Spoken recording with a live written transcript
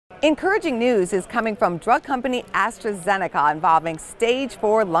Encouraging news is coming from drug company AstraZeneca involving stage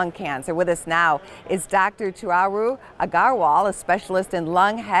 4 lung cancer. With us now is Dr. Charu Aggarwal, a specialist in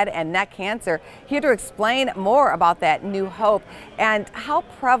lung, head, and neck cancer, here to explain more about that new hope and how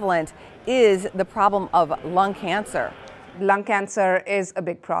prevalent is the problem of lung cancer. Lung cancer is a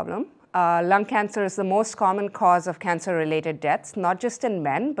big problem. Lung cancer is the most common cause of cancer-related deaths, not just in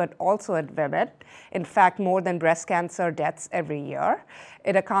men, but also in women. In fact, more than breast cancer deaths every year.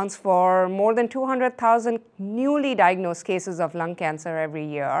 It accounts for more than 200,000 newly diagnosed cases of lung cancer every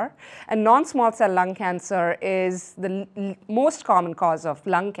year. And non-small cell lung cancer is the most common cause of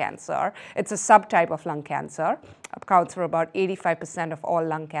lung cancer. It's a subtype of lung cancer. Accounts for about 85% of all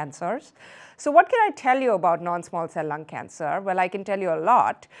lung cancers. So what can I tell you about non-small cell lung cancer? Well, I can tell you a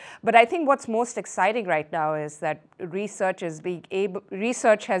lot, but I think what's most exciting right now is that research has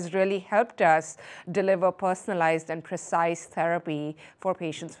really helped us deliver personalized and precise therapy for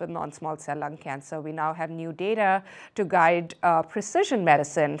patients with non-small cell lung cancer. We now have new data to guide precision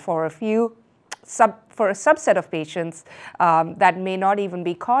medicine for a subset of patients that may not even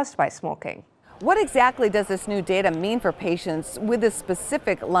be caused by smoking. What exactly does this new data mean for patients with a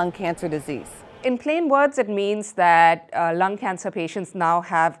specific lung cancer disease? In plain words, it means that lung cancer patients now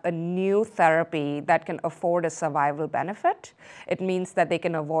have a new therapy that can afford a survival benefit. It means that they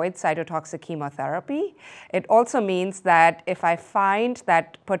can avoid cytotoxic chemotherapy. It also means that if I find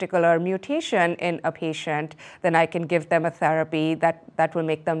that particular mutation in a patient, then I can give them a therapy that will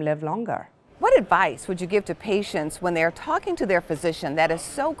make them live longer. What advice would you give to patients when they're talking to their physician that is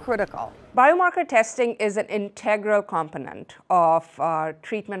so critical? Biomarker testing is an integral component of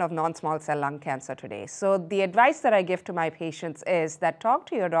treatment of non-small cell lung cancer today. So the advice that I give to my patients is that talk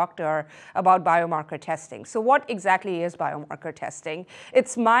to your doctor about biomarker testing. So what exactly is biomarker testing?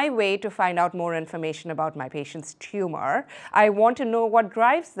 It's my way to find out more information about my patient's tumor. I want to know what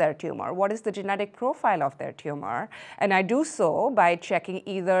drives their tumor, what is the genetic profile of their tumor, and I do so by checking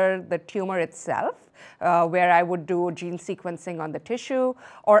either the tumor itself, where I would do gene sequencing on the tissue,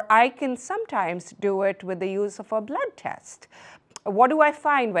 or I can sometimes do it with the use of a blood test. What do I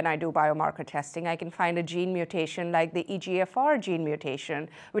find when I do biomarker testing? I can find a gene mutation like the EGFR gene mutation,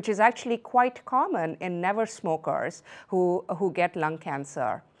 which is actually quite common in never smokers who get lung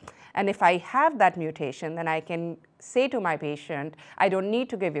cancer. And if I have that mutation, then I can say to my patient, I don't need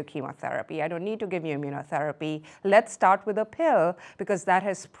to give you chemotherapy, I don't need to give you immunotherapy. Let's start with a pill because that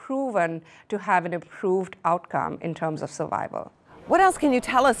has proven to have an improved outcome in terms of survival. What else can you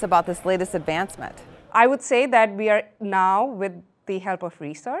tell us about this latest advancement? I would say that we are now, with the help of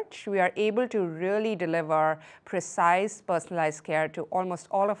research, we are able to really deliver precise, personalized care to almost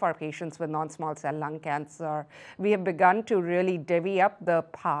all of our patients with non-small cell lung cancer. We have begun to really divvy up the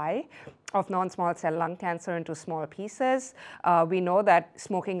pie of non-small cell lung cancer into small pieces. We know that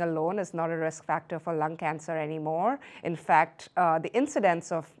smoking alone is not a risk factor for lung cancer anymore. In fact, the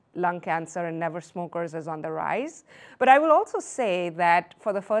incidence of lung cancer in never smokers is on the rise. But I will also say that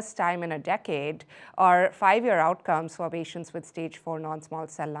for the first time in a decade, our 5-year outcomes for patients with stage 4 non-small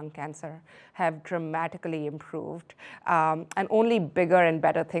cell lung cancer have dramatically improved, and only bigger and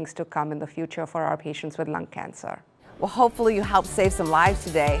better things to come in the future for our patients with lung cancer. Well, hopefully you helped save some lives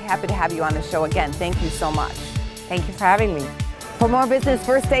today. Happy to have you on the show again. Thank you so much. Thank you for having me. For more Business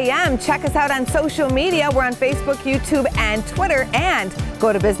First AM, check us out on social media. We're on Facebook, YouTube, and Twitter. And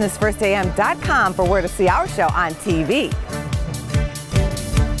go to businessfirstam.com for where to see our show on TV.